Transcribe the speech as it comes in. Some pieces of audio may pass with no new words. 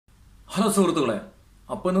Hello സുഹൃത്തുക്കളെ,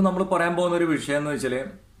 അപ്പോൾ ഇന്ന് നമ്മൾ പറയാൻ പോകുന്ന ഒരു വിഷയം എന്ന് വെച്ചാൽ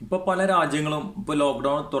ഇപ്പോൾ പല രാജ്യങ്ങളും ഇപ്പോൾ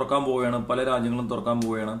ലോക്ക്ഡൗൺ തുറക്കാൻ പോവുകയാണ്. പല രാജ്യങ്ങളും തുറക്കാൻ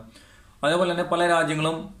പോവുകയാണ്. അതേപോലെ തന്നെ പല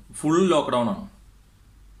രാജ്യങ്ങളും ഫുൾ ലോക്ക്ഡൗൺ ആണ്.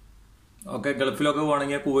 ഓക്കെ, ഗൾഫിലൊക്കെ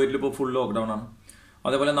പോകണമെങ്കിൽ കുവൈറ്റിൽ ഇപ്പോൾ ഫുൾ ലോക്ക്ഡൗൺ ആണ്.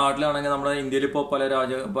 അതേപോലെ നാട്ടിലാണെങ്കിൽ നമ്മുടെ ഇന്ത്യയിൽ ഇപ്പോൾ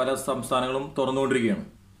പല സംസ്ഥാനങ്ങളും തുറന്നുകൊണ്ടിരിക്കുകയാണ്.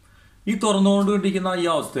 ഈ തുറന്നുകൊണ്ടിരിക്കുന്ന ഈ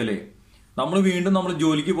അവസ്ഥയിൽ നമ്മൾ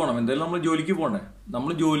ജോലിക്ക് പോകണം. എന്തായാലും നമ്മൾ ജോലിക്ക് പോകണ്ടേ.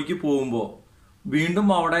 നമ്മൾ ജോലിക്ക് പോകുമ്പോൾ വീണ്ടും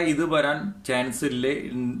അവിടെ ഇത് വരാൻ ചാൻസ്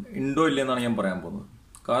ഉണ്ടോ ഇല്ലെന്നാണ് ഞാൻ പറയാൻ പോകുന്നത്.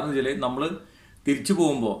 കാരണം വെച്ചാൽ നമ്മൾ തിരിച്ചു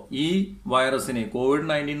പോകുമ്പോൾ ഈ വൈറസിന്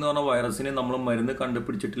COVID-19 എന്ന് പറഞ്ഞ വൈറസിന് നമ്മൾ മരുന്ന്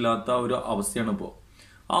കണ്ടുപിടിച്ചിട്ടില്ലാത്ത ഒരു അവസ്ഥയാണ് ഇപ്പോൾ.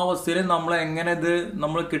 ആ അവസ്ഥയിൽ നമ്മൾ എങ്ങനെ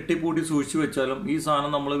നമ്മൾ കെട്ടിപ്പൂട്ടി സൂക്ഷിച്ചു വെച്ചാലും ഈ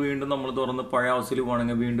സാധനം നമ്മൾ തുറന്ന് പഴയ അവസ്ഥയിൽ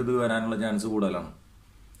പോകണമെങ്കിൽ വീണ്ടും ഇത് വരാനുള്ള ചാൻസ് കൂടുതലാണ്.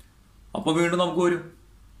 അപ്പോൾ വീണ്ടും നമുക്ക് വരും.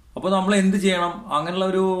 അപ്പോൾ നമ്മൾ എന്ത് ചെയ്യണം? അങ്ങനെയുള്ള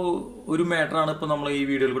ഒരു മാറ്ററാണ് ഇപ്പോൾ നമ്മൾ ഈ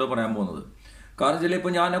വീഡിയോയിൽ കൂടെ പറയാൻ പോകുന്നത്. കാരണം വെച്ചാൽ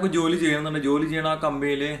ഇപ്പോൾ ഞാനൊക്കെ ജോലി ചെയ്യുന്നുണ്ട്. ജോലി ചെയ്യണ ആ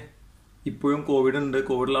കമ്പനിയിൽ ഇപ്പോഴും കോവിഡ് ഉണ്ട്.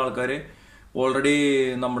 കോവിഡിലെ ആൾക്കാർ ഓൾറെഡി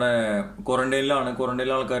നമ്മുടെ ക്വാറന്റൈനിലെ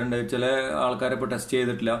ആൾക്കാരുണ്ട്. ചില ആൾക്കാരെ ഇപ്പോൾ ടെസ്റ്റ്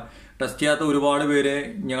ചെയ്തിട്ടില്ല. ടെസ്റ്റ് ചെയ്യാത്ത ഒരുപാട് പേര്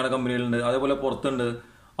ഞങ്ങളുടെ കമ്പനിയിലുണ്ട്. അതേപോലെ പുറത്തുണ്ട്.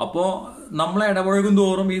 അപ്പോൾ നമ്മളെ ഇടപഴകും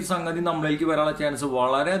തോറും ഈ സംഗതി നമ്മളിലേക്ക് വരാനുള്ള ചാൻസ്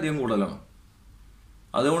വളരെയധികം കൂടുതലാണ്.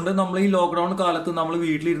 അതുകൊണ്ട് നമ്മൾ ഈ ലോക്ക്ഡൌൺ കാലത്ത് നമ്മൾ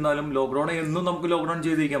വീട്ടിലിരുന്നാലും ലോക്ക്ഡൌൺ എന്നും നമുക്ക് ലോക്ക്ഡൌൺ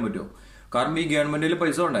ചെയ്തിരിക്കാൻ പറ്റുമോ? കാരണം ഈ ഗവൺമെന്റിൽ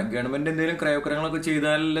പൈസ ഉണ്ടേ. ഗവൺമെന്റ് എന്തെങ്കിലും ക്രയവിക്രയങ്ങളൊക്കെ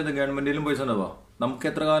ചെയ്താലല്ലേ ഗവൺമെന്റിലും പൈസ ഉണ്ടാവുക. നമുക്ക്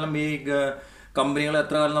എത്ര കാലം ഈ കമ്പനികൾ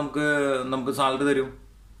എത്ര കാലം നമുക്ക് സാലറി തരും?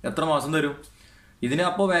 എത്ര മാസം തരും? ഇതിന്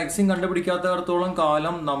അപ്പോൾ വാക്സിൻ കണ്ടുപിടിക്കാത്തടത്തോളം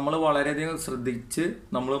കാലം നമ്മൾ വളരെയധികം ശ്രദ്ധിച്ച്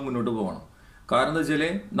നമ്മൾ മുന്നോട്ട് പോകണം. കാരണം എന്താ വെച്ചാൽ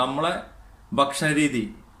നമ്മളെ ഭക്ഷണ രീതി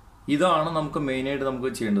ഇതാണ് നമുക്ക് മെയിനായിട്ട്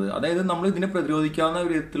നമുക്ക് ചെയ്യേണ്ടത്. അതായത് നമ്മൾ ഇതിനെ പ്രതിരോധിക്കാവുന്ന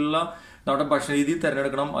വിധത്തിലുള്ള നമ്മുടെ ഭക്ഷണ രീതി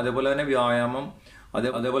തിരഞ്ഞെടുക്കണം. അതേപോലെ തന്നെ വ്യായാമം,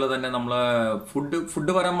 അതേപോലെ തന്നെ നമ്മളെ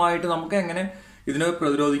ഫുഡ് പരമായിട്ട് നമുക്ക് എങ്ങനെ ഇതിനെ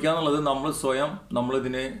പ്രതിരോധിക്കാന്നുള്ളത് നമ്മൾ സ്വയം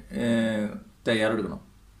നമ്മളിതിന് തയ്യാറെടുക്കണം.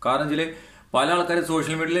 കാരണം വെച്ചാൽ പല ആൾക്കാർ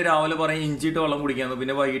സോഷ്യൽ മീഡിയയിൽ രാവിലെ പറയും ഇഞ്ചിട്ട് വെള്ളം കുടിക്കാന്ന്,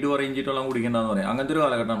 പിന്നെ വൈകിട്ട് പറയും ഇഞ്ചിട്ട് വെള്ളം കുടിക്കേണ്ടെന്ന് പറയും. അങ്ങനത്തെ ഒരു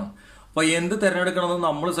കാലഘട്ടമാണ്. അപ്പോൾ എന്ത് തിരഞ്ഞെടുക്കണമെന്ന്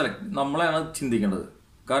നമ്മളെയാണ് ചിന്തിക്കേണ്ടത്.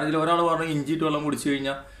 കാരണം വെച്ചാൽ ഒരാൾ പറഞ്ഞു ഇഞ്ചിട്ട് വെള്ളം കുടിച്ചു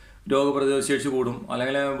കഴിഞ്ഞാൽ രോഗപ്രതിരോധ ശേഷി കൂടും,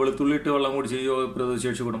 അല്ലെങ്കിൽ വെളുത്തുള്ളി ഇട്ട് വെള്ളം കുടിച്ച് രോഗപ്രതിരോധ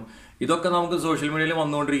ശേഷി കൂടും. ഇതൊക്കെ നമുക്ക് സോഷ്യൽ മീഡിയയിൽ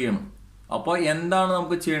വന്നുകൊണ്ടിരിക്കുകയാണ്. അപ്പോൾ എന്താണ്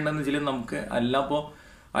നമുക്ക് ചെയ്യേണ്ടതെന്ന് വെച്ചാൽ നമുക്ക്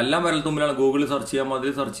എല്ലാം വിരൽത്തുമ്പിലാണ്. ഗൂഗിളിൽ സെർച്ച് ചെയ്യാം,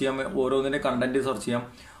 അതിൽ സെർച്ച് ചെയ്യാം, ഓരോന്നിൻ്റെ കണ്ടന്റ് സെർച്ച് ചെയ്യാം.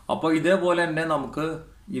 അപ്പോൾ ഇതേപോലെ തന്നെ നമുക്ക്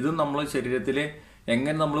ഇതും നമ്മളെ ശരീരത്തിൽ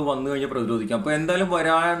എങ്ങനെ നമ്മൾ വന്നു കഴിഞ്ഞാൽ പ്രതിരോധിക്കാം. അപ്പോൾ എന്തായാലും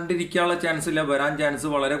വരാണ്ടിരിക്കാനുള്ള ചാൻസ് ഇല്ല, വരാൻ ചാൻസ്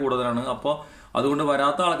വളരെ കൂടുതലാണ്. അപ്പോൾ അതുകൊണ്ട്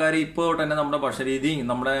വരാത്ത ആൾക്കാർ ഇപ്പോൾ തന്നെ നമ്മുടെ ഭക്ഷണരീതി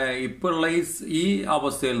നമ്മുടെ ഇപ്പോൾ ഉള്ള ഈ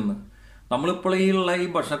അവസ്ഥയിൽ നിന്ന് നമ്മളിപ്പോൾ ഈ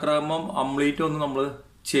ഭക്ഷണക്രമം കംപ്ലീറ്റ് ഒന്ന് നമ്മൾ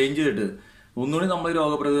ചേഞ്ച് ചെയ്തിട്ട് ഒന്നുകൂടി നമ്മൾ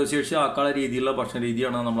രോഗപ്രതിരോധ ശേഷി ആക്കാനുള്ള രീതിയിലുള്ള ഭക്ഷണ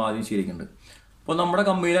രീതിയാണ് നമ്മൾ ആദ്യം ശീലിക്കേണ്ടത്. അപ്പോൾ നമ്മുടെ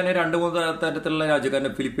കമ്പനിയിൽ തന്നെ 2-3 തരത്തിലുള്ള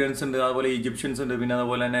രാജ്യക്കാരുണ്ട്. ഫിലിപ്പീൻസ് ഉണ്ട്, അതുപോലെ ഈജിപ്ഷ്യൻസ് ഉണ്ട്, പിന്നെ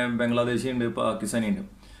അതുപോലെ തന്നെ ബംഗ്ലാദേശി ഉണ്ട്, പാകിസ്ഥാനി ഉണ്ട്.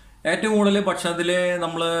 ഏറ്റവും കൂടുതൽ ഭക്ഷണത്തിൽ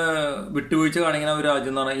നമ്മൾ വിട്ടുവീഴ്ച കാണിക്കുന്ന ഒരു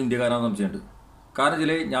രാജ്യം എന്ന് പറഞ്ഞാൽ ഇന്ത്യക്കാരാണെന്ന് സംശയമുണ്ട്. കാരണം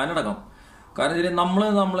വെച്ചാൽ ഞാനടക്കം. കാരണം വെച്ചാൽ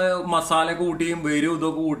നമ്മളെ മസാല കൂട്ടിയും വേരും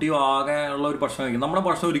ഇതൊക്കെ കൂട്ടിയും ആകെ ഉള്ള ഒരു ഭക്ഷണം കഴിക്കും. നമ്മുടെ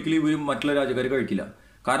ഭക്ഷണം ഒരിക്കലും ഇവരും മറ്റുള്ള രാജ്യക്കാർ കഴിക്കില്ല.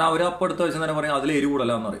 കാരണം അവരപ്പോൾ അടുത്ത ദിവസം തന്നെ പറയും അതിൽ എരിവ്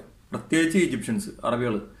കൂടലാന്ന് പറയും. പ്രത്യേകിച്ച് ഈജിപ്ഷ്യൻസ്,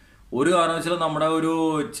 അറബികൾ ഒരു കാരണവശാലും നമ്മുടെ ഒരു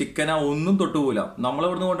ചിക്കന ഒന്നും തൊട്ടുപോകില്ല.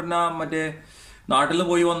 നമ്മളിവിടുന്ന് കൊണ്ടുവരുന്ന മറ്റേ നാട്ടിൽ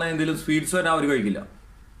പോയി വന്ന എന്തെങ്കിലും സ്വീറ്റ്സ് വരെ അവർ കഴിക്കില്ല.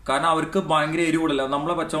 കാരണം അവർക്ക് ഭയങ്കര എരിവ് കൂടല്ല.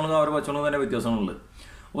 നമ്മളെ പച്ചമുളക് അവരുടെ പച്ചമുളക് തന്നെ വ്യത്യാസങ്ങളുണ്ട്.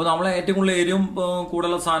 അപ്പോൾ നമ്മളെ ഏറ്റവും കൂടുതൽ എരിവും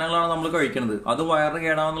കൂടുതലുള്ള സാധനങ്ങളാണ് നമ്മൾ കഴിക്കുന്നത്. അത് വയറിന്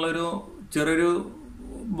കേടാണെന്നുള്ളൊരു ചെറിയൊരു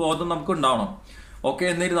ബോധം നമുക്ക് ഉണ്ടാവണം. ഓക്കെ,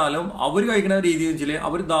 എന്നിരുന്നാലും അവർ കഴിക്കുന്ന രീതി വെച്ചാൽ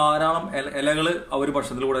അവർ ധാരാളം ഇലകൾ അവർ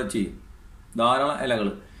ഭക്ഷണത്തിൽ കൂടെ ചെയ്യും. ധാരാളം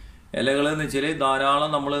ഇലകൾ എന്ന് വെച്ചാൽ ധാരാളം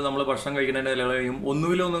നമ്മൾ ഭക്ഷണം കഴിക്കുന്നതിൻ്റെ ഇലകൾ കഴിയും.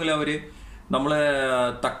 ഒന്നുമില്ല അവർ നമ്മൾ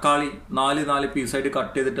തക്കാളി 4 പീസായിട്ട്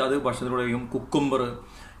കട്ട് ചെയ്തിട്ട് അത് ഭക്ഷണത്തിലൂടെ കഴിയും. കുക്കുംബർ,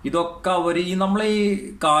 ഇതൊക്കെ അവർ നമ്മളെ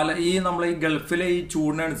ഈ ഗൾഫിലെ ഈ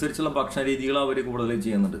ചൂടിനനുസരിച്ചുള്ള ഭക്ഷണ രീതികൾ അവർ കൂടുതൽ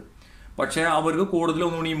ചെയ്യുന്നുണ്ട്. പക്ഷേ അവർക്ക്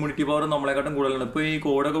കൂടുതലൊന്നും ഇമ്മ്യൂണിറ്റി പവർ നമ്മളെക്കാട്ടും കൂടുതലാണ്. ഇപ്പോൾ ഈ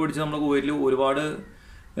കോവിഡൊക്കെ പിടിച്ച് നമ്മുടെ കുവൈറ്റിൽ ഒരുപാട്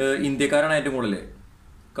ഇന്ത്യക്കാരാണ് ഏറ്റവും കൂടുതൽ.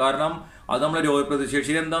 കാരണം അത് നമ്മളെ രോഗപ്രതിരോധ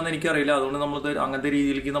ശേഷി എന്താണെന്ന് എനിക്കറിയില്ല. അതുകൊണ്ട് നമ്മൾ അങ്ങനത്തെ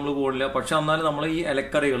രീതിയിലേക്ക് നമ്മൾ പോകുന്നില്ല. പക്ഷെ എന്നാലും നമ്മൾ ഈ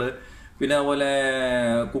ഇലക്കറികൾ, പിന്നെ അതുപോലെ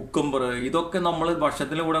കുക്കുംബർ, ഇതൊക്കെ നമ്മൾ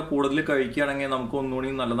ഭക്ഷണത്തിൻ്റെ കൂടെ കൂടുതൽ കഴിക്കുകയാണെങ്കിൽ നമുക്ക്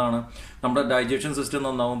ഒന്നുകൂടി നല്ലതാണ്. നമ്മുടെ ഡൈജഷൻ സിസ്റ്റം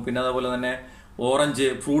നന്നാവും. പിന്നെ അതേപോലെ തന്നെ ഓറഞ്ച്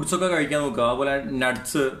ഫ്രൂട്ട്സൊക്കെ കഴിക്കാൻ നോക്കുക. അതുപോലെ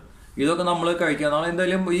നട്ട്സ്, ഇതൊക്കെ നമ്മൾ കഴിക്കുക. നാളെ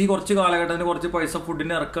എന്തായാലും ഈ കുറച്ച് കാലഘട്ടത്തിന് കുറച്ച് പൈസ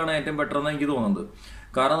ഫുഡിന് ഇറക്കുകയാണ് ഏറ്റവും ബെറ്റർ എന്ന് എനിക്ക് തോന്നുന്നത്.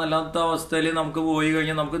 കാരണം അല്ലാത്ത അവസ്ഥയിൽ നമുക്ക് പോയി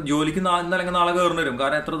കഴിഞ്ഞാൽ നമുക്ക് ജോലിക്ക് ഇന്നല്ലെങ്കിൽ നാളെ കയറേണ്ടി വരും.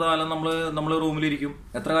 കാരണം എത്ര കാലം നമ്മൾ റൂമിലിരിക്കും?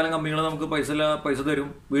 എത്ര കാലം കമ്പനികൾ നമുക്ക് പൈസ തരും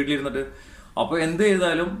വീട്ടിലിരുന്നിട്ട്? അപ്പോൾ എന്ത്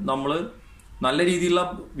ചെയ്താലും നമ്മൾ നല്ല രീതിയിലുള്ള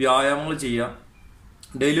വ്യായാമങ്ങൾ ചെയ്യുക.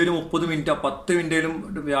 ഡെയിലി ഒരു 30 മിനിറ്റ് 10 മിനിറ്റേലും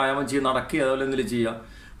വ്യായാമം ചെയ്യുക, നടക്കുക, അതുപോലെ എന്തെങ്കിലും ചെയ്യുക.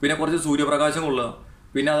 പിന്നെ കുറച്ച് സൂര്യപ്രകാശം കൊള്ളുക.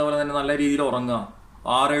 പിന്നെ അതുപോലെ തന്നെ നല്ല രീതിയിൽ ഉറങ്ങുക,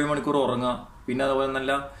 6-7 മണിക്കൂർ ഉറങ്ങുക. പിന്നെ അതുപോലെ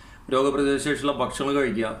നല്ല രോഗപ്രതിരോധ ശേഷിയുള്ള ഭക്ഷണങ്ങൾ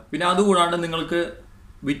കഴിക്കുക. പിന്നെ അതുകൂടാണ്ട് നിങ്ങൾക്ക്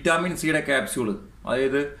വിറ്റാമിൻ സിയുടെ ക്യാപ്സ്യൂൾ,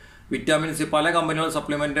 അതായത് വിറ്റാമിൻ സി പല കമ്പനികളും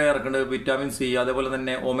സപ്ലിമെന്റ് ഇറക്കുന്നുണ്ട്. വിറ്റാമിൻ സി, അതേപോലെ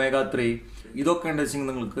തന്നെ ഒമേഗ 3, ഇതൊക്കെ ഉണ്ടെങ്കിൽ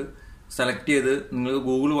നിങ്ങൾക്ക് സെലക്ട് ചെയ്ത് നിങ്ങൾ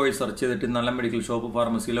ഗൂഗിൾ വഴി സെർച്ച് ചെയ്തിട്ട് നല്ല മെഡിക്കൽ ഷോപ്പ്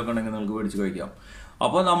ഫാർമസിയിലൊക്കെ ഉണ്ടെങ്കിൽ നിങ്ങൾക്ക് മേടിച്ച് കഴിക്കാം.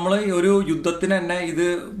 അപ്പോൾ നമ്മൾ ഒരു യുദ്ധത്തിന് തന്നെ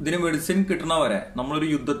ഇതിന് മെഡിസിൻ കിട്ടണ വരെ നമ്മളൊരു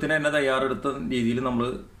യുദ്ധത്തിന് തന്നെ തയ്യാറെടുത്ത രീതിയിൽ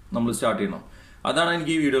നമ്മൾ സ്റ്റാർട്ട് ചെയ്യണം. അതാണ്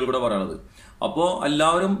എനിക്ക് ഈ വീഡിയോയിൽ കൂടെ പറയാനുള്ളത്. അപ്പോൾ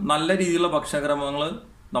എല്ലാവരും നല്ല രീതിയിലുള്ള ഭക്ഷണക്രമങ്ങൾ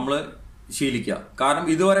നമ്മൾ ശീലിക്കുക. കാരണം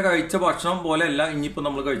ഇതുവരെ കഴിച്ച ഭക്ഷണം പോലെയല്ല ഇനിയിപ്പോൾ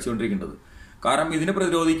നമ്മൾ കഴിച്ചുകൊണ്ടിരിക്കേണ്ടത്. കാരണം ഇതിനെ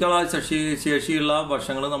പ്രതിരോധിക്കാനുള്ള ശേഷിയുള്ള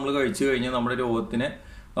ഭക്ഷണങ്ങൾ നമ്മൾ കഴിച്ചു കഴിഞ്ഞാൽ നമ്മുടെ രോഗത്തിനെ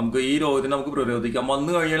നമുക്ക് പ്രതിരോധിക്കാം.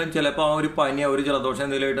 വന്നു കഴിഞ്ഞാലും ചിലപ്പോൾ ആ ഒരു പനി ഒരു ജലദോഷം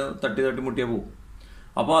എന്തെങ്കിലുമായിട്ട് തട്ടി മുട്ടിയാൽ പോകും.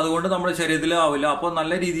 അപ്പോൾ അതുകൊണ്ട് നമ്മുടെ ശരീരത്തിൽ ആവില്ല. അപ്പോൾ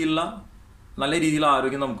നല്ല രീതിയിലുള്ള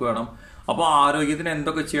ആരോഗ്യം നമുക്ക് വേണം. അപ്പോൾ ആരോഗ്യത്തിന്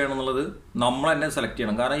എന്തൊക്കെ ചെയ്യണം എന്നുള്ളത് നമ്മൾ തന്നെ സെലക്ട്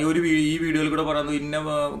ചെയ്യണം. കാരണം ഈ വീഡിയോയിൽ കൂടെ പറയുന്നത് ഇന്ന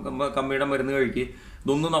കമ്പനിയുടെ മരുന്ന് കഴിക്കുക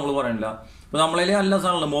ഇതൊന്നും നമ്മൾ പറയണില്ല. ഇപ്പോൾ നമ്മളതിൽ നല്ല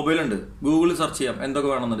സാധനമുണ്ട്, മൊബൈലുണ്ട്, ഗൂഗിളിൽ സെർച്ച് ചെയ്യാം എന്തൊക്കെ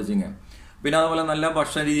വേണമെന്ന് വെച്ചിങ്ങനെ. പിന്നെ അതുപോലെ നല്ല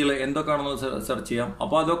ഭക്ഷണ രീതികൾ എന്തൊക്കെയാണെന്ന് സെർച്ച് ചെയ്യാം.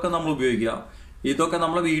 അപ്പോൾ അതൊക്കെ നമ്മൾ ഉപയോഗിക്കുക. ഇതൊക്കെ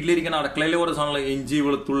നമ്മളെ വീട്ടിലിരിക്കുന്ന അടുക്കളയിലെ കുറേ സാധനങ്ങൾ, ഇഞ്ചി,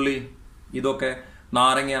 വെളുത്തുള്ളി, ഇതൊക്കെ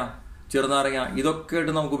നാരങ്ങ, ചെറുനാരങ്ങ, ഇതൊക്കെ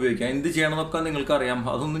ആയിട്ട് നമുക്ക് ഉപയോഗിക്കാം. എന്ത് ചെയ്യണമെന്നൊക്കെ നിങ്ങൾക്ക് അറിയാം,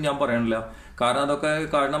 അതൊന്നും ഞാൻ പറയണില്ല.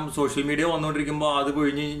 കാരണം സോഷ്യൽ മീഡിയ വന്നുകൊണ്ടിരിക്കുമ്പോൾ അത്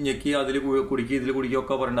പിഴിഞ്ഞ് ഞെക്കി അതിൽ കുടിക്കുക ഇതിൽ കുടിക്കുക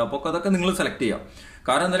ഒക്കെ പറയണ്ട. അപ്പോൾ അതൊക്കെ നിങ്ങൾ സെലക്ട് ചെയ്യാം.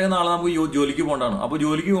 കാരണം എന്തായാലും നാളെ നമുക്ക് ജോലിക്ക് പോകേണ്ടതാണ്. അപ്പോൾ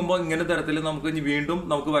ജോലിക്ക് പോകുമ്പോൾ ഇങ്ങനെ തരത്തിൽ വീണ്ടും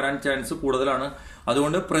നമുക്ക് വരാൻ ചാൻസ് കൂടുതലാണ്.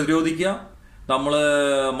 അതുകൊണ്ട് പ്രതിരോധിക്കുക. നമ്മൾ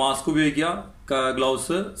മാസ്ക് ഉപയോഗിക്കുക,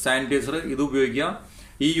 ഗ്ലൗസ്, സാനിറ്റൈസർ ഇത് ഉപയോഗിക്കുക.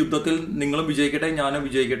 ഈ യുദ്ധത്തിൽ നിങ്ങളും വിജയിക്കട്ടെ, ഞാനും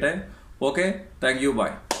വിജയിക്കട്ടെ. Okay, thank you,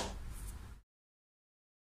 by.